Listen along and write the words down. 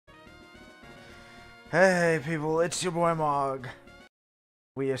Hey people, it's your boy Mog.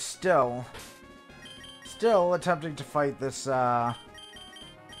 We are still attempting to fight this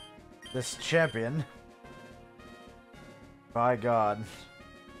this champion. By God.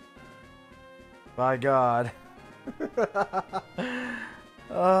 By God.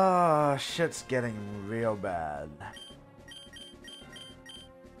 Oh, shit's getting real bad.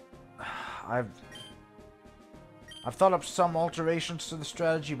 I've thought up some alterations to the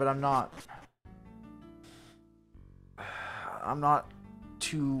strategy, but I'm not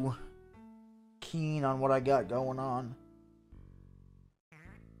too keen on what I got going on.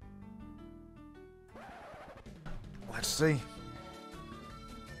 Let's see.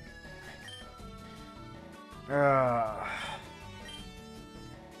 Blah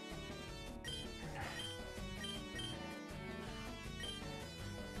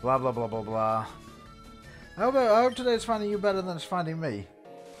blah blah blah blah. I hope today's finding you better than it's finding me.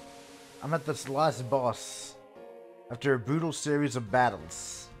 I'm at this last boss after a brutal series of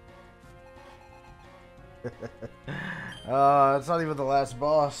battles. It's not even the last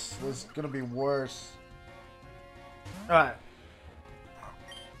boss. It's gonna be worse. Alright.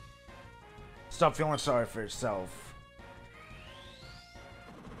 Stop feeling sorry for yourself.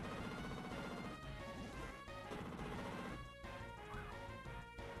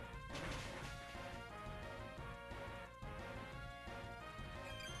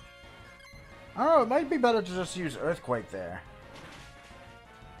 I don't know, it might be better to just use Earthquake there.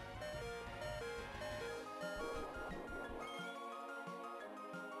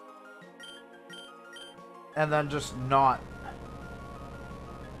 And then just not.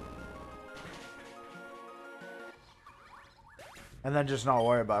 And then just not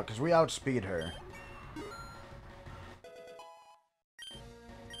worry about it, because we outspeed her.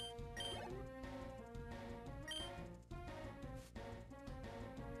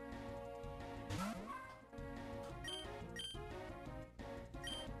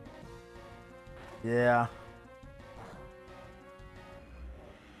 Yeah.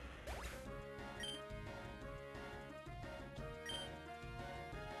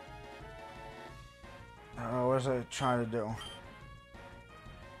 What was I trying to do?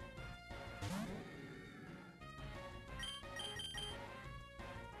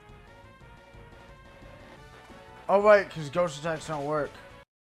 Oh right, because ghost attacks don't work.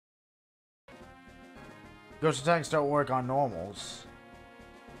 Ghost attacks don't work on normals.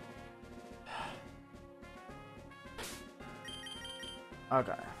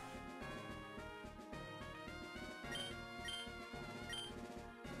 Okay.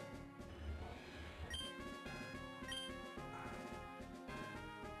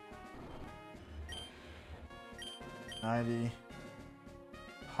 $90,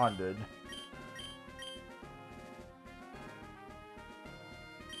 $100.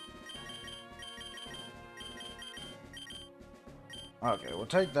 Okay, we'll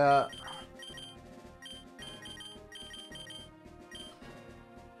take that.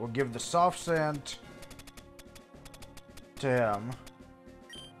 We'll give the soft sand to him.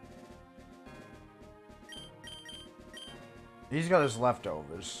 He's got his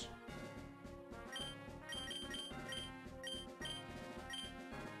leftovers.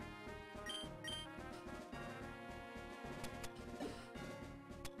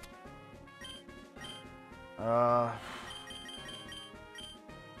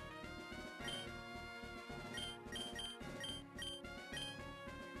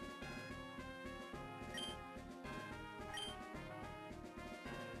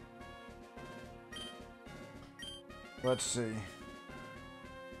 Let's see.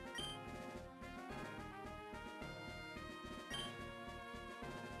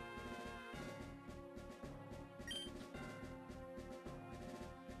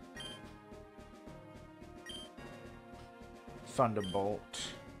 Thunderbolt.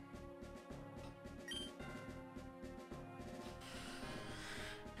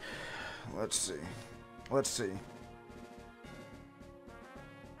 Let's see. Let's see.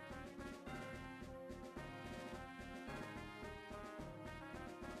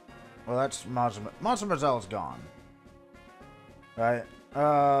 Well, that's Mademoiselle's gone. Right.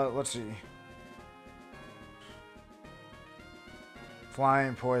 Let's see.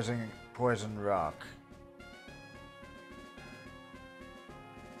 Flying, poison rock.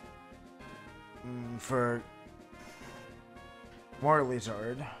 For more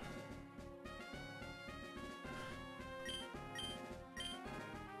lizard.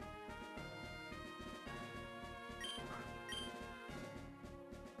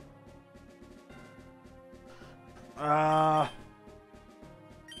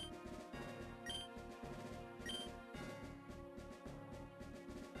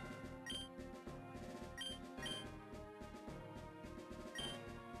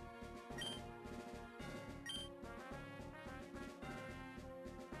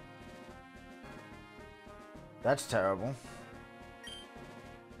 That's terrible.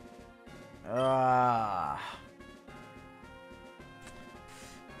 Ah.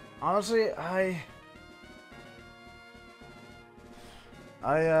 Honestly, I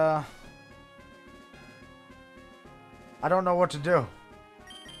don't know what to do.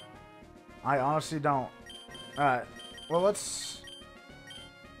 I honestly don't. Alright. Well, let's...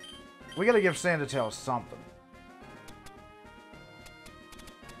 We gotta give Sandatail something.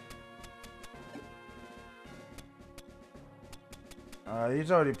 He's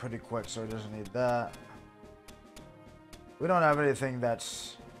already pretty quick, so he doesn't need that. We don't have anything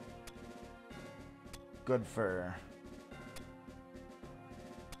that's good for...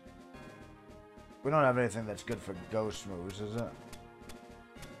 We don't have anything that's good for ghost moves, is it?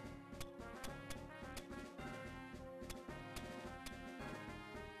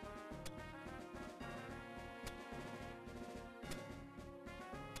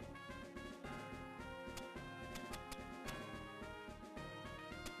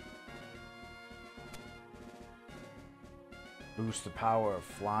 Boost the power of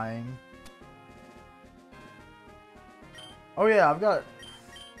flying. Oh yeah, I've got...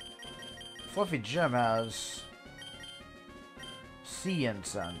 Fluffy Jim has... Sea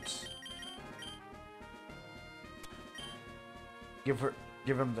Incense. Give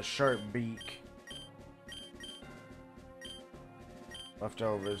him the sharp beak.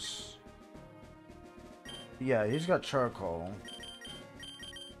 Leftovers. Yeah, he's got charcoal.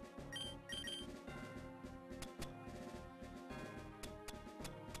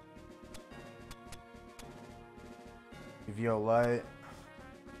 Give you a light.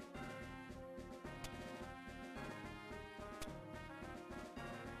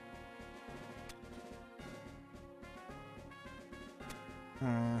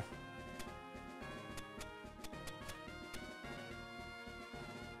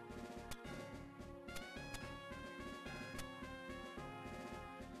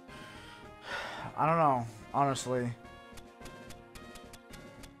 I don't know, honestly.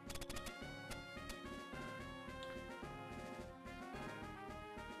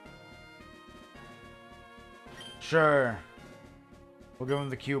 Sure. We'll give him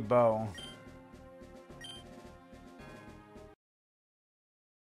the cute bow.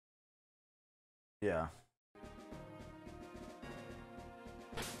 Yeah.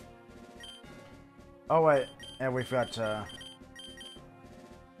 Oh wait, and we forgot to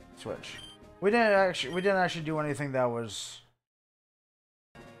switch. We didn't actually do anything that was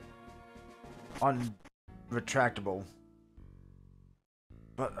unretractable.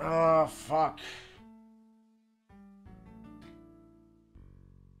 But oh fuck.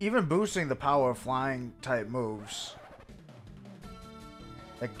 Even boosting the power of flying type moves.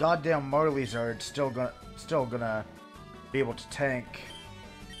 That goddamn Marleyzard still gonna be able to tank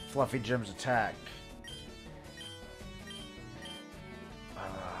Fluffy Jim's attack.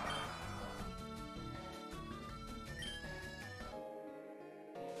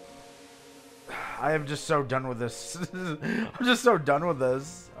 I am just so done with this. I'm just so done with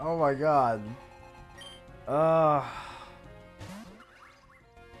this. Oh my god. I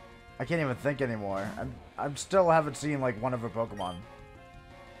can't even think anymore. I'm still haven't seen like one of her Pokemon.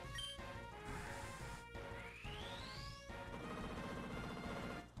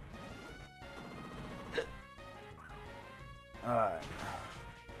 Alright.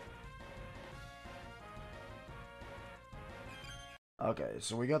 Okay,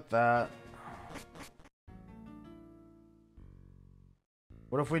 so we got that.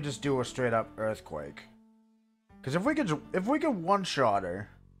 What if we just do a straight up earthquake? Because if we could one shot her,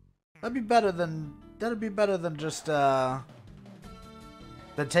 that'd be better than just than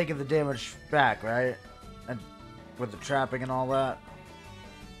taking the damage back, right? And with the trapping and all that.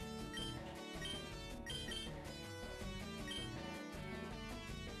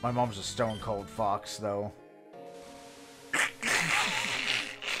 My mom's a stone cold fox, though.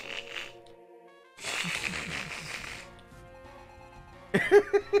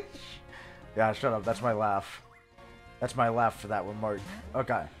 Yeah, shut up. That's my laugh. That's my laugh for that remark.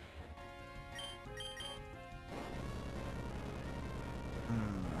 Okay.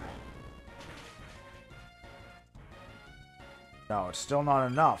 No, it's still not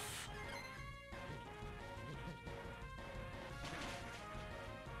enough.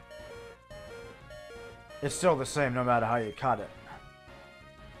 It's still the same no matter how you cut it.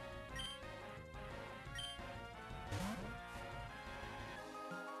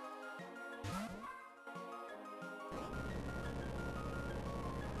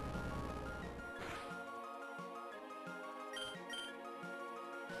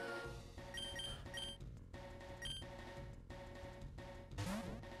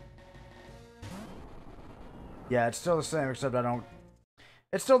 Yeah, it's still the same except I don't...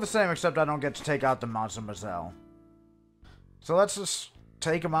 It's still the same except I don't get to take out the monster myself. So let's just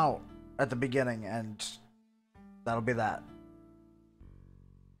take him out at the beginning and that'll be that.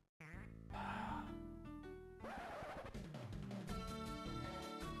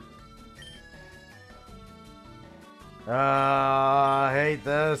 I hate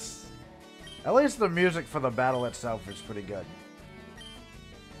this. At least the music for the battle itself is pretty good.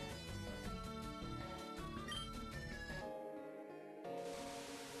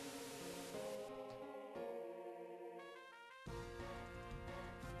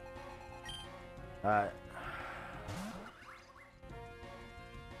 Alright.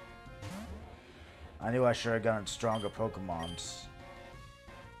 I knew I should have gotten stronger Pokemons.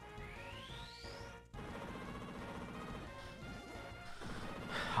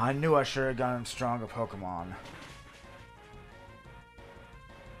 I knew I should have gotten stronger Pokemon.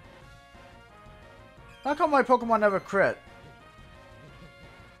 How come my Pokemon never crit?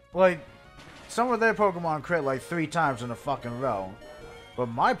 Like, some of their Pokemon crit like 3 times in a fucking row. But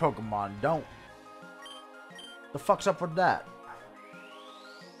my Pokemon don't. The fuck's up with that?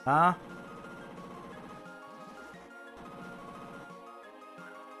 Huh?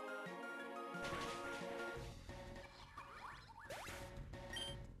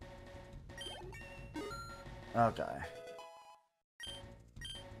 Okay.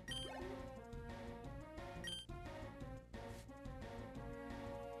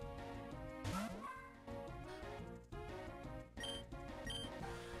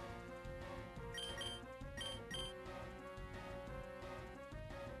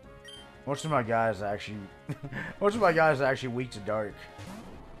 Most of my guys are actually most of my guys are actually weak to dark.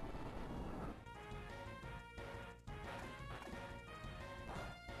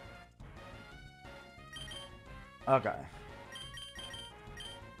 Okay.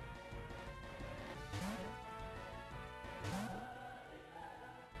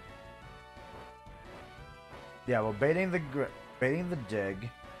 Yeah, well, baiting the dig.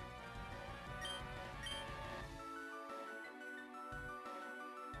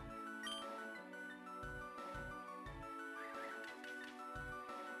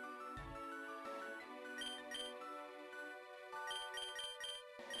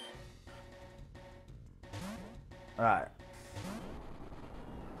 Alright.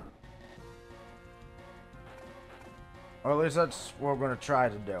 Or at least that's what we're going to try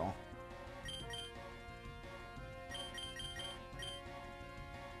to do.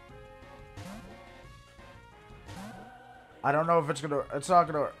 I don't know if it's gonna... It's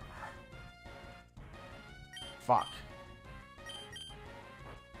not gonna... Fuck.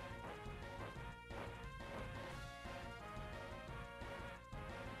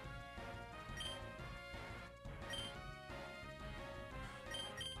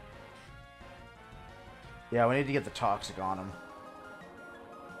 Yeah, we need to get the toxic on him.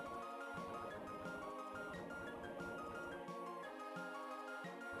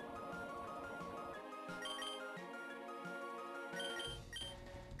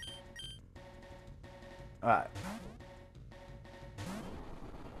 Alright.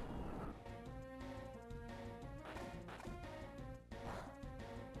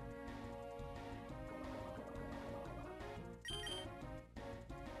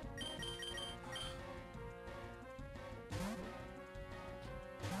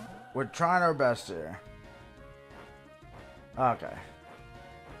 We're trying our best here. Okay.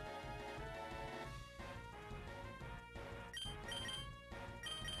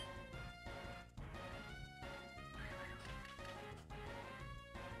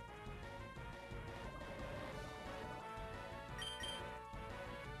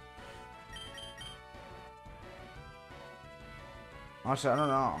 Honestly, I don't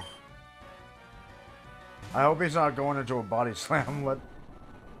know. I hope he's not going into a body slam.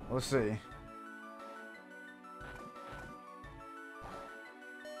 Let's see.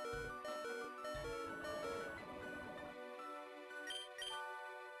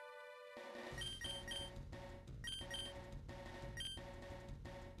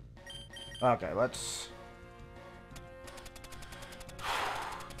 Okay, let's...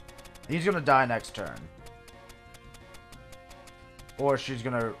 He's gonna die next turn. Or she's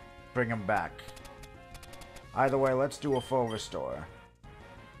gonna bring him back. Either way, let's do a full restore.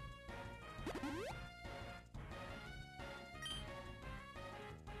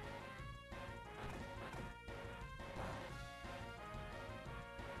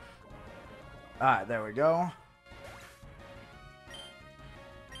 Alright, there we go.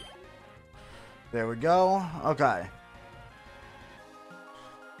 There we go. Okay.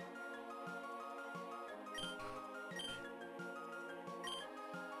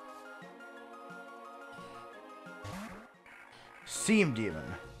 Seam Demon.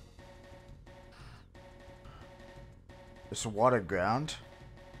 It's a water ground.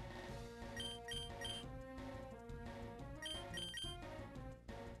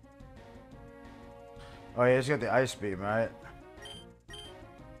 Oh yeah, he's got the ice beam, right?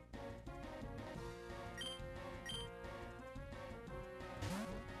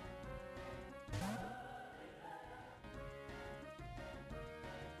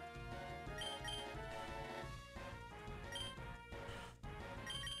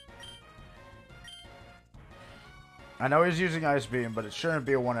 I know he's using ice beam, but it shouldn't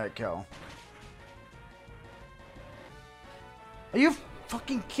be a one-hit kill. Are you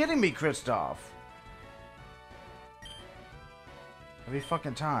fucking kidding me, Kristoff? Every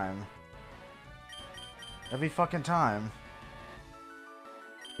fucking time. Every fucking time.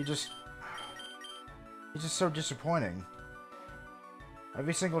 He's just so disappointing.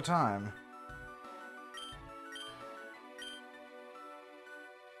 Every single time.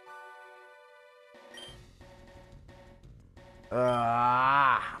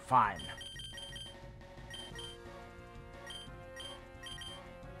 Fine.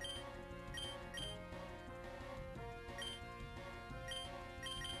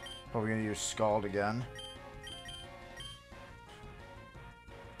 Probably gonna use Scald again.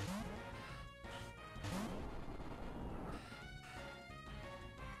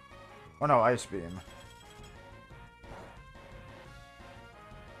 Oh no, Ice Beam.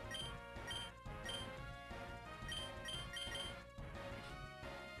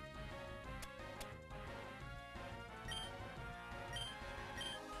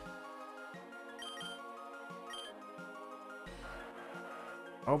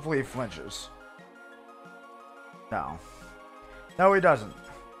 Hopefully he flinches. No. No, he doesn't.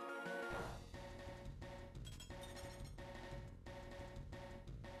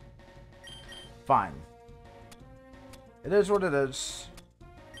 Fine. It is what it is.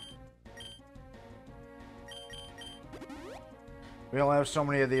 We only have so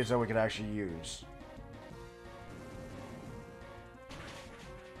many of these that we could actually use.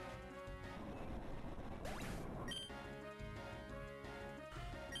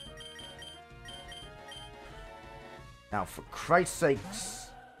 Now, for Christ's sakes,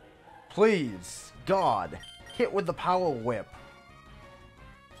 please, God, hit with the Power Whip.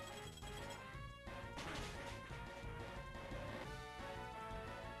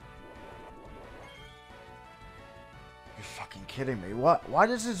 You're fucking kidding me. What? Why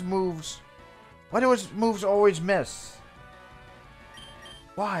does his moves... Why do his moves always miss?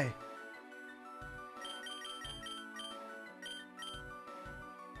 Why?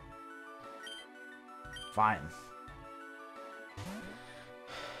 Fine.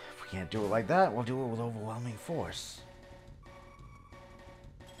 Can't do it like that, we'll do it with overwhelming force.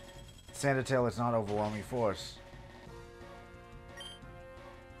 Sandatail is not overwhelming force.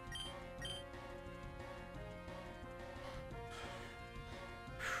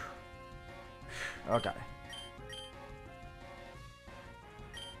 Okay.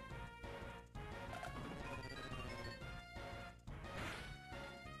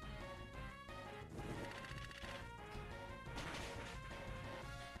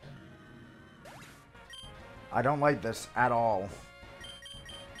 I don't like this at all.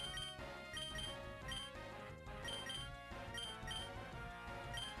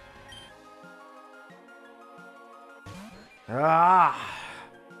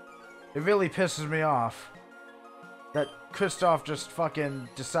 It really pisses me off that Kristoff just fucking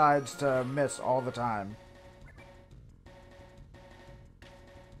decides to miss all the time.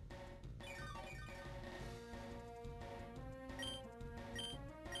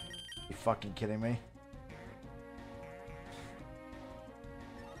 You fucking kidding me?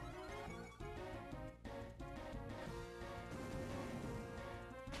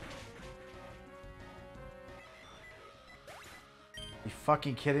 You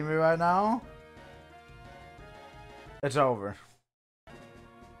fucking kidding me right now? It's over.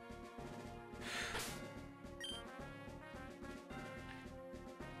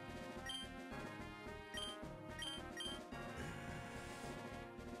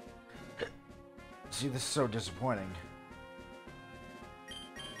 See, this is so disappointing.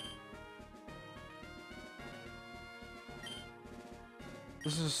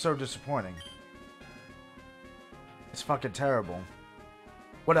 This is so disappointing. It's fucking terrible.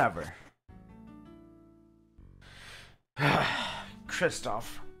 Whatever.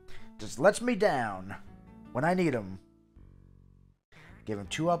 Kristoff just lets me down when I need him. Give him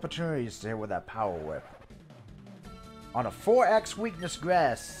 2 opportunities to hit with that Power Whip. On a 4x weakness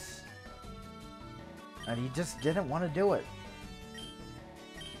grass. And he just didn't want to do it.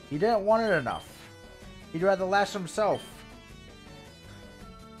 He didn't want it enough. He'd rather lash himself.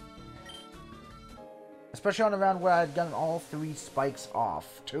 Especially on a round where I'd gotten all 3 spikes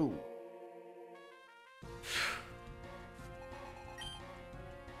off, too.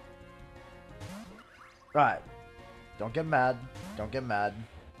 Alright. Don't get mad. Don't get mad.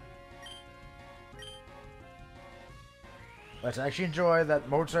 Let's actually enjoy that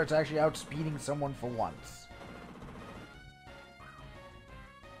Mozart's actually outspeeding someone for once.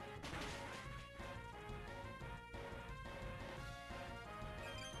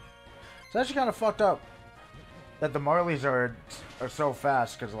 It's actually kind of fucked up that the Marleys are so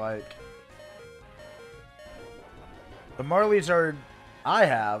fast, because, like, the Marleys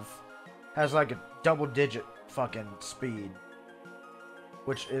has, like, a double-digit fucking speed,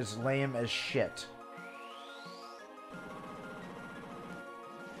 which is lame as shit.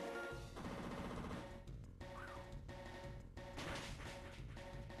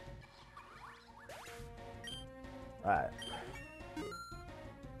 Alright.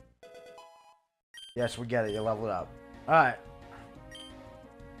 Yes, we get it. You leveled up. Alright.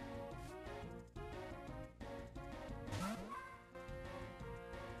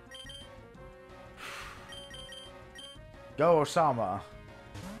 Go, Osama.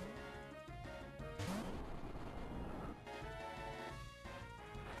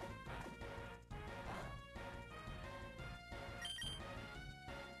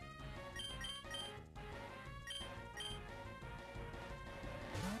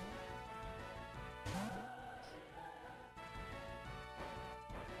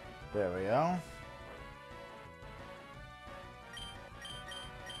 There we go.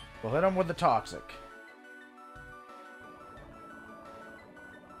 We'll hit him with the toxic.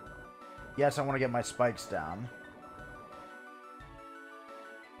 Yes, I want to get my spikes down.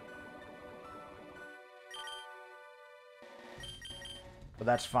 But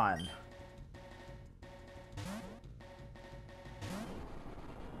that's fine.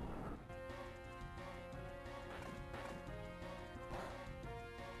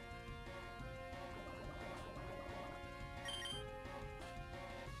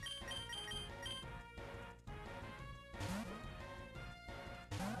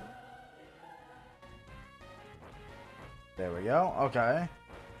 There we go. Okay.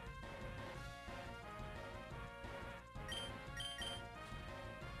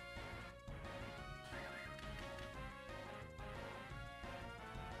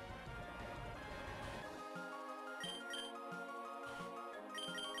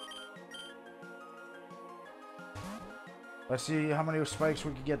 Let's see how many spikes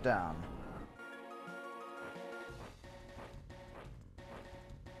we can get down.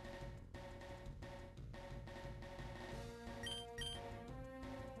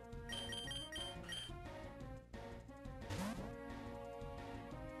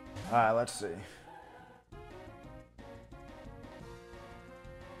 Alright, let's see.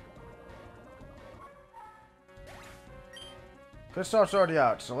 Kristoff's already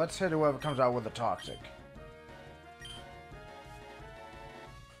out, so let's hit whoever comes out with the toxic.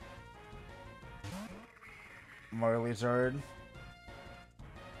 Marleyzard.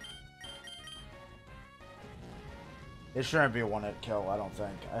 It shouldn't be a one-hit kill, I don't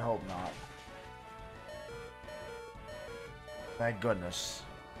think. I hope not. Thank goodness.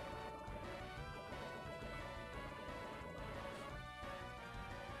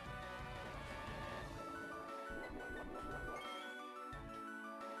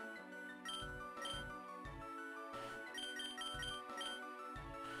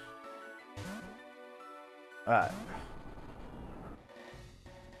 Alright.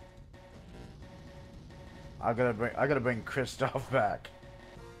 I gotta bring Kristoff back.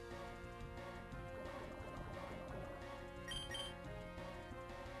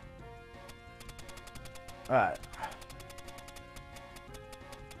 Alright.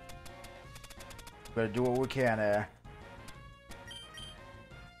 Better do what we can here.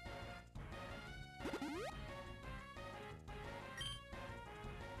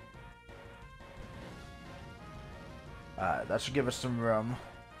 Alright, that should give us some room.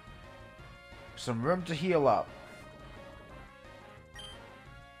 Some room to heal up.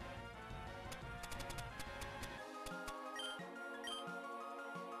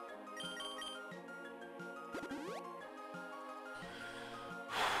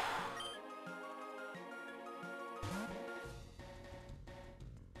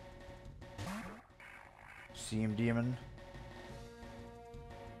 Seam Demon.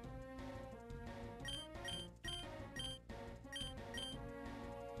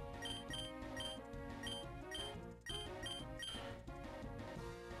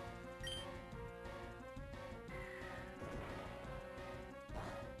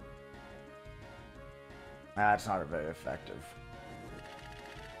 That's not very effective.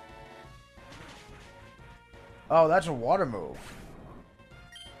 Oh, that's a water move.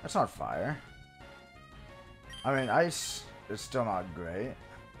 That's not fire. I mean, ice is still not great.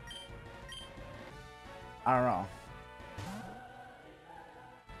 I don't know.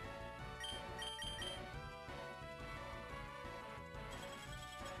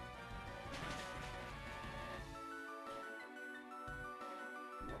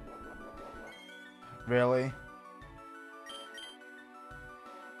 Really?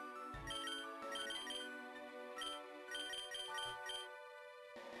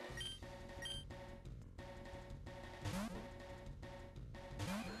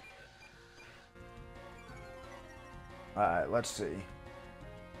 Alright, let's see.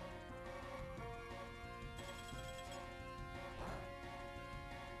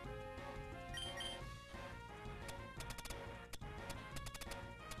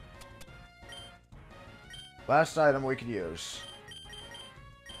 Last item we could use.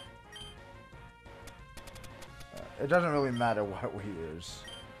 It doesn't really matter what we use.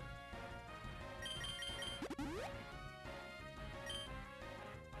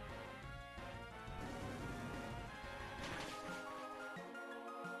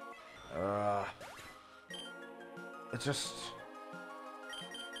 It just...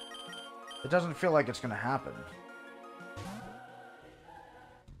 It doesn't feel like it's gonna happen.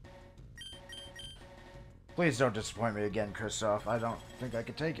 Please don't disappoint me again, Kristoff. I don't think I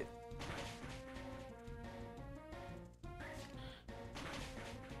could take it.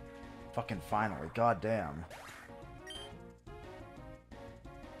 Fucking finally. Goddamn.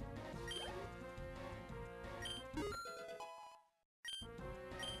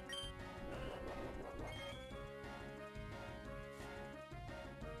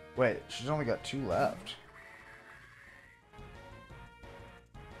 Wait, she's only got 2 left.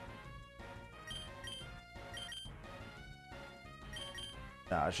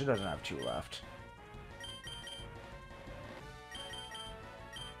 Nah, she doesn't have 2 left.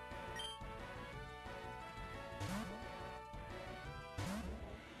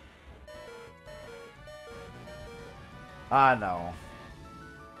 I know.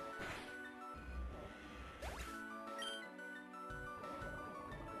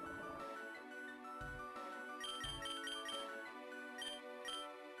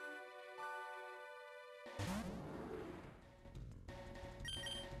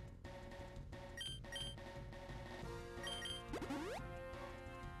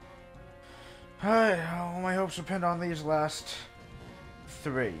 Alright, all my hopes depend on these last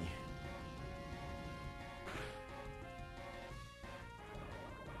 3.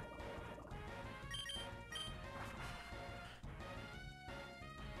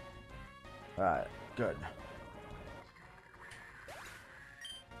 Alright, good.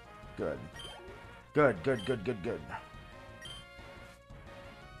 Good. Good, good, good, good, good.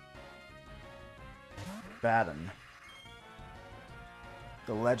 Baden.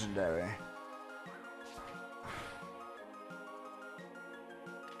 The legendary.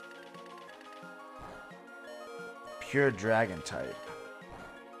 Pure dragon type.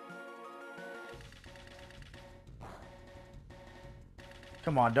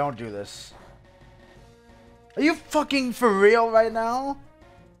 Come on, don't do this. Are you fucking for real right now?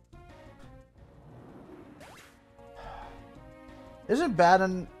 Isn't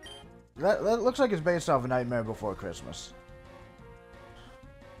Baden... That looks like it's based off A Nightmare Before Christmas.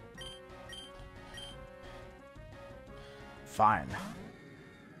 Fine.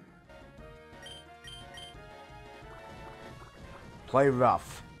 Play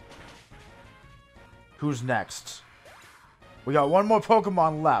rough. Who's next? We got 1 more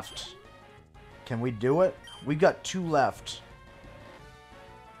Pokemon left. Can we do it? We got 2 left.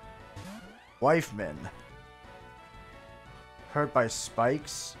 Wifeman. Hurt by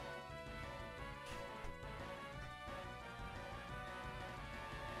spikes.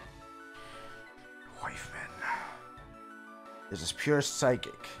 Wifeman. This is pure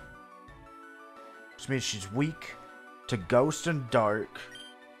psychic. Which means she's weak to ghost and dark.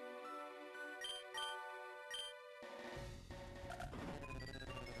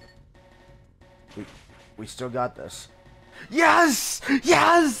 We still got this. Yes!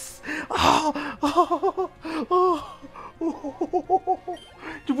 Yes! Oh, oh, oh, oh.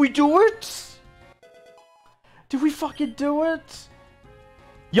 Did we do it? Did we fucking do it?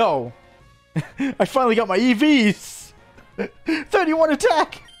 Yo! I finally got my EVs! 31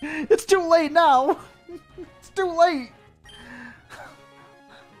 attack! It's too late now! It's too late!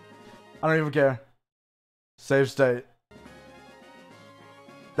 I don't even care. Save state.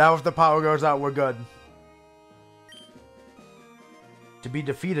 Now if the power goes out, we're good. To be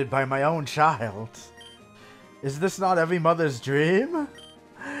defeated by my own child. Is this not every mother's dream?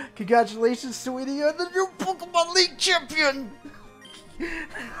 Congratulations, sweetie, you're the new Pokemon League champion!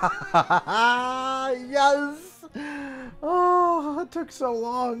 Yes! Oh, it took so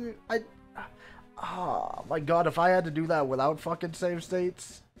long. Oh my god, if I had to do that without fucking save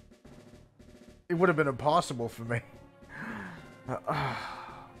states, it would have been impossible for me.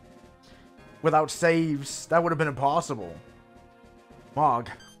 Without saves, that would have been impossible. Mog.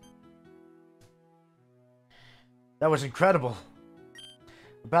 That was incredible.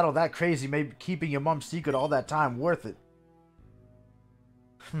 A battle that crazy made keeping your mom's secret all that time worth it.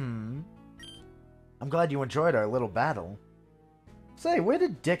 I'm glad you enjoyed our little battle. Say, where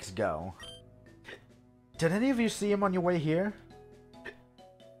did Dix go? Did any of you see him on your way here?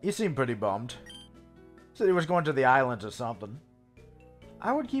 He seemed pretty bummed. Said he was going to the islands or something.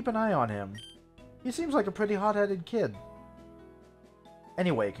 I would keep an eye on him. He seems like a pretty hot-headed kid.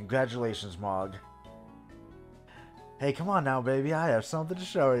 Anyway, congratulations, Mog. Hey, come on now, baby. I have something to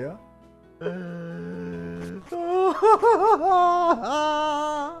show you.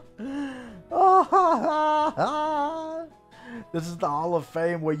 This is the Hall of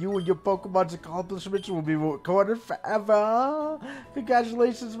Fame where you and your Pokemon's accomplishments will be recorded forever.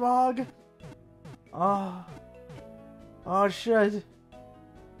 Congratulations, Mog. Oh shit.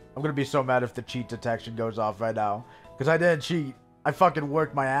 I'm gonna be so mad if the cheat detection goes off right now. Because I didn't cheat. I fucking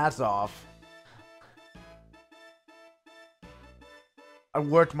worked my ass off. I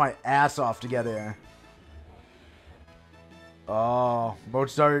worked my ass off to get here. Oh,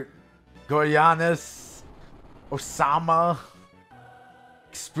 Mozart, Goyanis, Osama,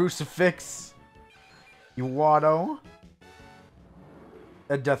 Sprucifix, Iwado,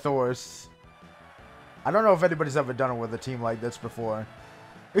 and Death Horse. I don't know if anybody's ever done it with a team like this before.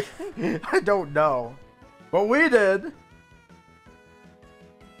 I don't know. But we did!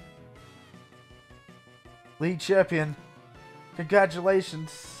 League champion.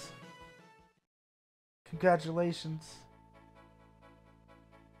 Congratulations. Congratulations.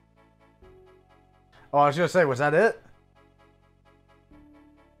 Oh, I was gonna say, was that it?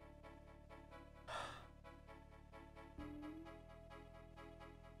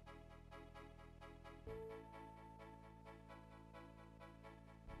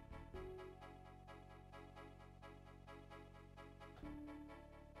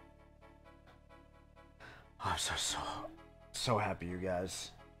 I'm so happy, you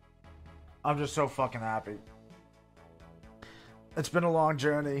guys. I'm just so fucking happy. It's been a long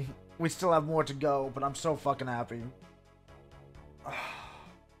journey. We still have more to go, but I'm so fucking happy.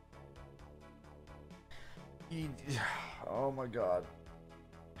 Oh my god.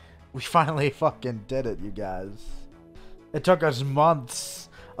 We finally fucking did it, you guys. It took us months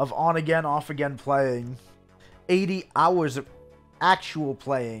of on again, off again playing. 80 hours of actual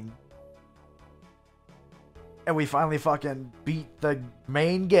playing. And we finally fucking beat the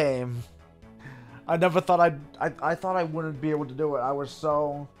main game. I never thought I thought I wouldn't be able to do it. I was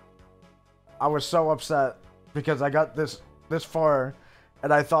so upset because I got this far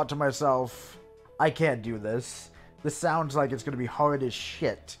and I thought to myself, I can't do this. This sounds like it's going to be hard as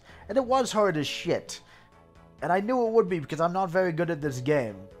shit. And it was hard as shit. And I knew it would be because I'm not very good at this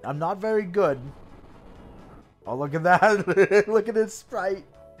game. I'm not very good. Oh, look at that. Look at his sprite.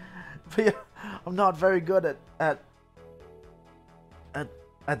 But yeah, I'm not very good at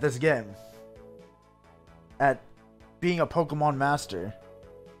this game. At being a Pokemon master.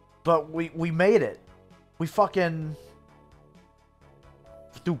 But we made it. We fucking,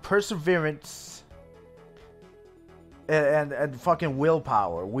 through perseverance and fucking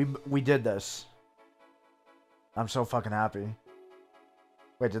willpower, we did this. I'm so fucking happy.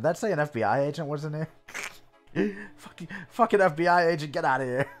 Wait, did that say an FBI agent was in here? fucking FBI agent, get out of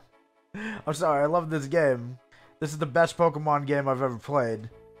here. I'm sorry, I love this game. This is the best Pokemon game I've ever played.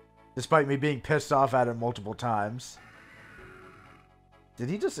 Despite me being pissed off at it multiple times. Did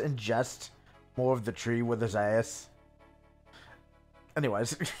he just ingest more of the tree with his ass?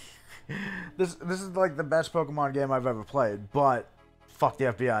 Anyways. This is like the best Pokemon game I've ever played. But, fuck the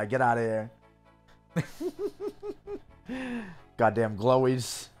FBI, get out of here. Goddamn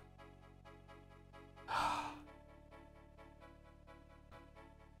glowies.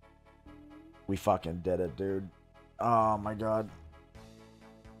 We fucking did it, dude. Oh my god.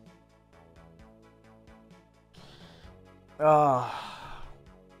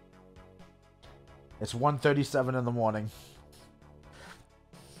 It's 1:37 in the morning.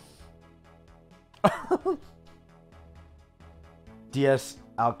 DS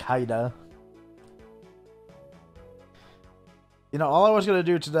Al-Qaeda. You know, all I was gonna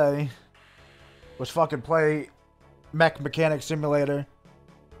do today was fucking play Mech Mechanic Simulator,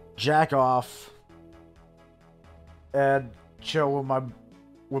 jack off, and chill with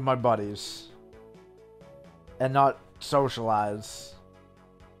with my buddies and not socialize.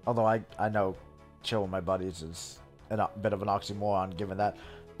 Although I know chill with my buddies is a bit of an oxymoron given that.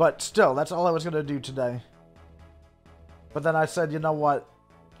 But still, that's all I was going to do today. But then I said, you know what?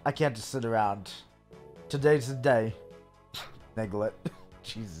 I can't just sit around. Today's the day. Niggle it.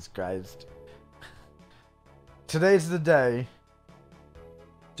 Jesus Christ. Today's the day.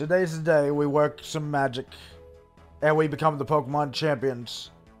 Today's the day we work some magic. And we become the Pokemon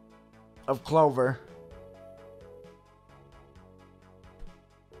champions of Clover.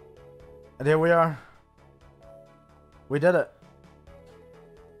 And here we are. We did it.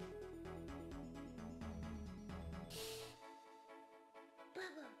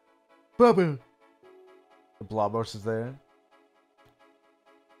 Bubba. The Blobos is there.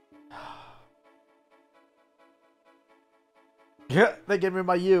 Yeah, they gave me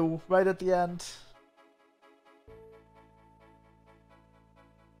my U right at the end.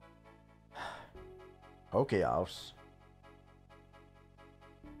 Pokehouse.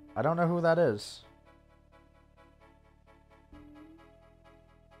 I don't know who that is.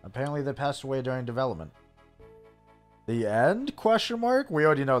 Apparently they passed away during development. The end? Question mark? We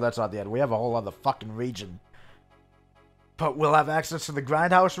already know that's not the end. We have a whole other fucking region. But we'll have access to the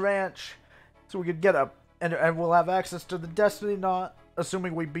Grindhouse Ranch. So we could get up. And we'll have access to the Destiny Knot.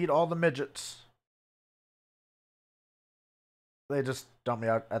 Assuming we beat all the midgets. They just dumped me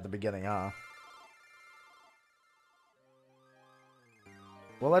out at the beginning, huh?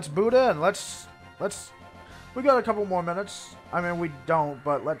 Well, let's boot in. Let's... We got a couple more minutes. I mean, we don't,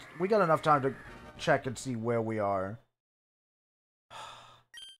 but we got enough time to check and see where we are.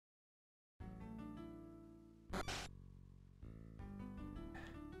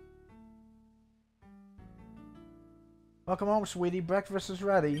 Welcome home, sweetie. Breakfast is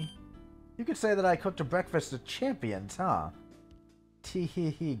ready. You could say that I cooked a breakfast of champions, huh?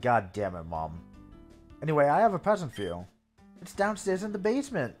 Tee-hee-hee. God damn it, Mom. Anyway, I have a present for you. It's downstairs in the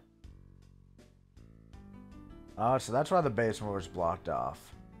basement. Oh, so that's why the basement was blocked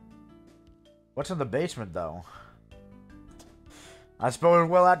off. What's in the basement, though? I suppose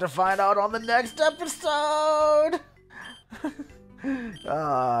we'll have to find out on the next episode!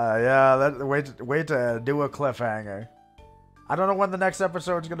 Yeah, wait to do a cliffhanger. I don't know when the next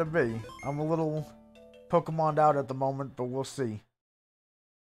episode's gonna be. I'm a little Pokemon'd out at the moment, but we'll see.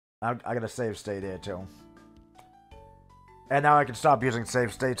 I gotta save state here, too. And now I can stop using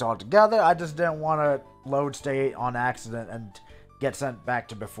save states altogether. I just didn't want to load state on accident and get sent back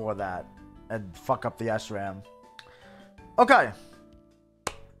to before that. And fuck up the SRAM. Okay.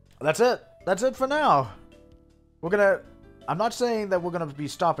 That's it. That's it for now. We're gonna... I'm not saying that we're gonna be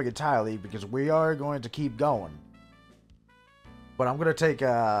stopping entirely, because we are going to keep going. But I'm gonna take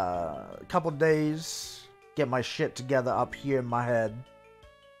a couple days, get my shit together up here in my head.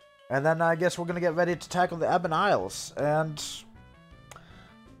 And then I guess we're going to get ready to tackle the Ebon Isles and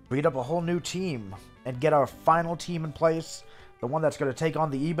beat up a whole new team and get our final team in place. The one that's going to take on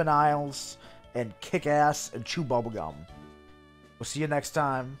the Ebon Isles and kick ass and chew bubblegum. We'll see you next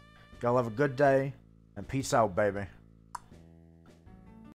time. Y'all have a good day and peace out, baby.